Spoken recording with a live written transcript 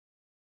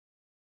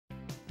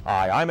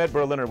Hi, I'm Ed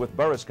Berliner with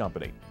Burris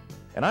Company,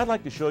 and I'd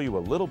like to show you a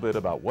little bit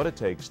about what it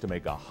takes to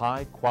make a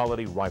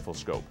high-quality rifle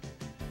scope.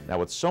 Now,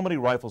 with so many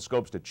rifle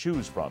scopes to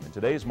choose from in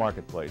today's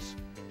marketplace,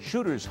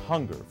 shooters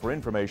hunger for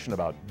information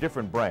about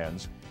different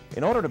brands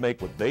in order to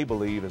make what they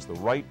believe is the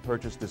right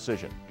purchase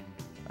decision.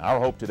 Our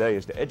hope today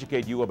is to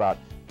educate you about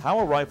how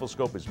a rifle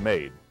scope is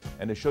made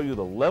and to show you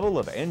the level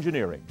of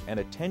engineering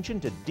and attention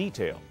to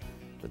detail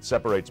that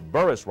separates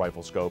Burris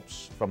rifle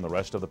scopes from the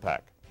rest of the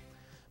pack.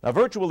 Now,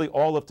 virtually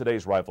all of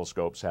today's rifle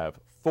scopes have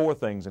four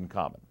things in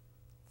common.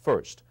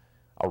 First,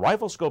 a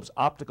rifle scope's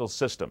optical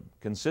system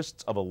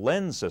consists of a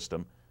lens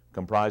system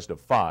comprised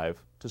of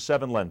 5 to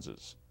 7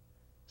 lenses.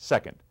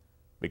 Second,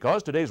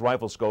 because today's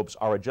rifle scopes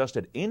are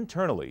adjusted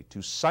internally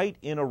to sight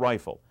in a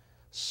rifle,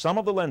 some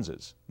of the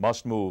lenses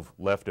must move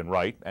left and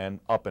right and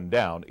up and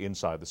down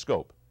inside the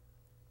scope.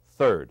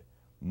 Third,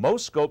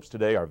 most scopes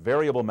today are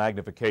variable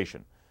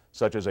magnification,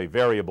 such as a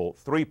variable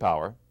 3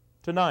 power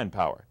to 9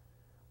 power.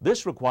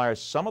 This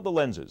requires some of the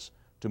lenses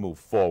to move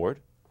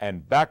forward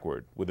and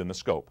backward within the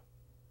scope.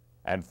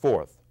 And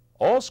fourth,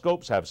 all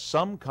scopes have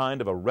some kind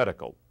of a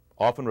reticle,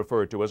 often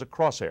referred to as a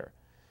crosshair,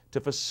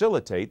 to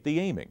facilitate the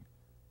aiming.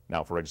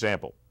 Now, for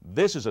example,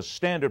 this is a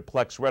standard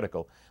plex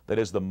reticle that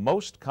is the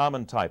most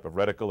common type of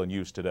reticle in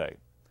use today.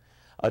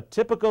 A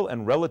typical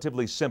and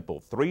relatively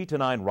simple 3 to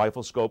 9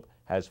 rifle scope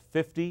has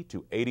 50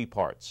 to 80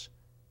 parts.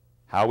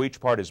 How each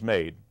part is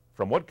made,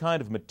 from what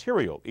kind of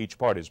material each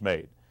part is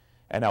made,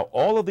 and how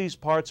all of these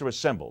parts are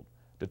assembled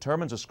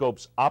determines a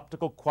scope's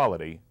optical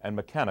quality and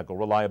mechanical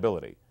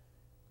reliability.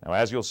 Now,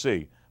 as you'll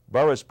see,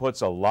 Burris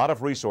puts a lot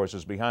of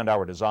resources behind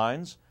our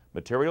designs,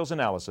 materials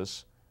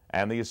analysis,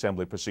 and the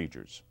assembly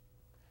procedures.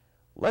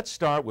 Let's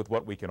start with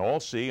what we can all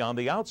see on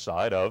the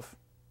outside of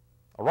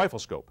a rifle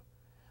scope.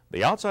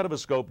 The outside of a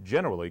scope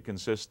generally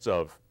consists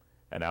of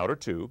an outer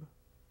tube,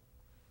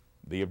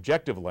 the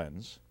objective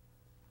lens,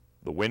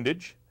 the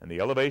windage and the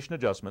elevation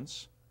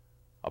adjustments,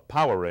 a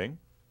power ring,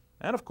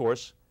 and of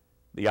course,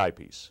 the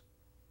eyepiece.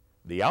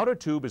 The outer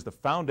tube is the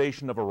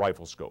foundation of a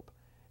rifle scope,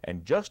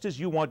 and just as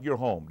you want your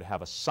home to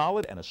have a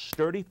solid and a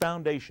sturdy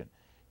foundation,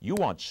 you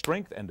want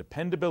strength and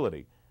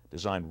dependability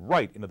designed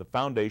right into the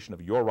foundation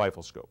of your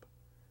rifle scope.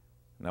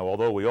 Now,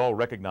 although we all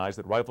recognize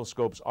that rifle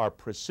scopes are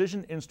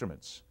precision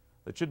instruments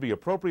that should be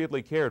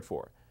appropriately cared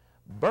for,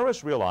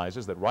 Burris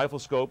realizes that rifle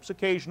scopes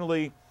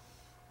occasionally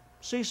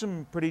see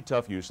some pretty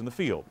tough use in the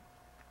field.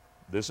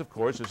 This, of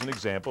course, is an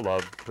example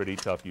of pretty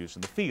tough use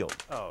in the field.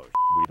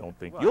 We don't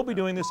think you'll be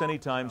doing this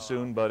anytime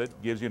soon, but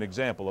it gives you an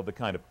example of the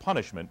kind of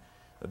punishment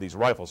that these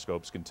rifle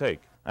scopes can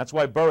take. That's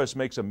why Burris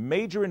makes a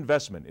major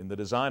investment in the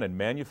design and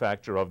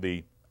manufacture of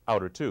the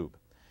outer tube.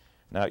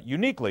 Now,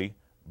 uniquely,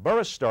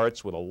 Burris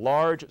starts with a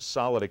large,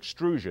 solid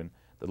extrusion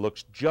that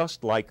looks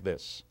just like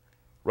this.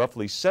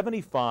 Roughly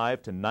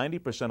 75 to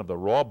 90% of the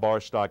raw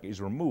bar stock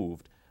is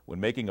removed when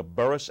making a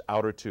Burris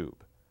outer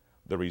tube.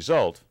 The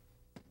result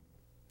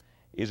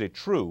is a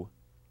true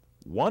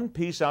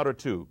one-piece outer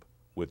tube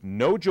with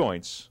no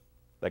joints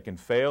that can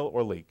fail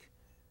or leak.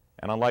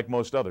 And unlike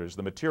most others,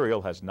 the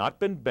material has not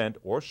been bent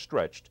or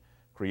stretched,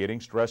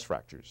 creating stress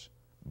fractures.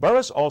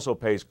 Burris also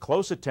pays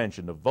close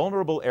attention to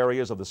vulnerable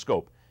areas of the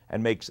scope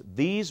and makes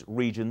these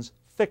regions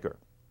thicker.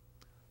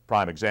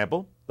 Prime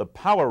example, the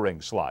power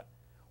ring slot,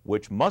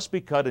 which must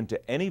be cut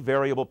into any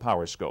variable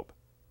power scope.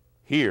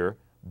 Here,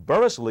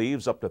 Burris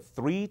leaves up to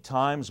 3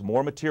 times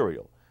more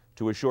material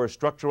to assure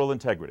structural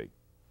integrity.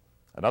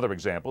 Another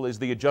example is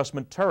the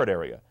adjustment turret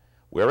area,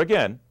 where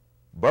again,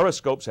 Burris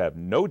scopes have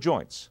no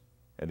joints,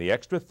 and the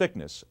extra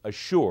thickness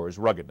assures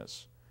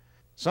ruggedness.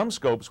 Some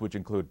scopes, which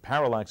include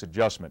parallax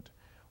adjustment,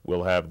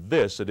 will have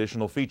this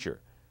additional feature,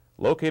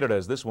 located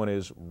as this one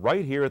is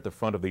right here at the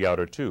front of the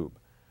outer tube,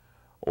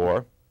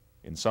 or,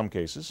 in some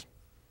cases,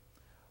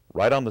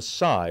 right on the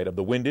side of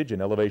the windage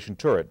and elevation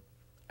turret,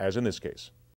 as in this case.